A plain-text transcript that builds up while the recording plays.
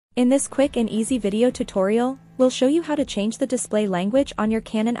In this quick and easy video tutorial, we'll show you how to change the display language on your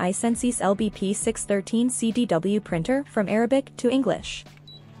Canon i-SENSYS LBP613Cdw printer from Arabic to English.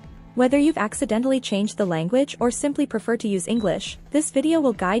 Whether you've accidentally changed the language or simply prefer to use English, this video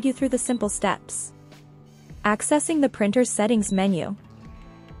will guide you through the simple steps. Accessing the printer's settings menu.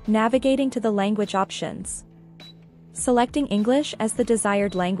 Navigating to the language options. Selecting English as the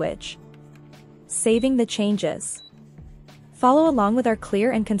desired language. Saving the changes. Follow along with our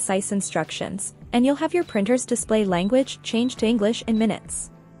clear and concise instructions, and you'll have your printer's display language changed to English in minutes.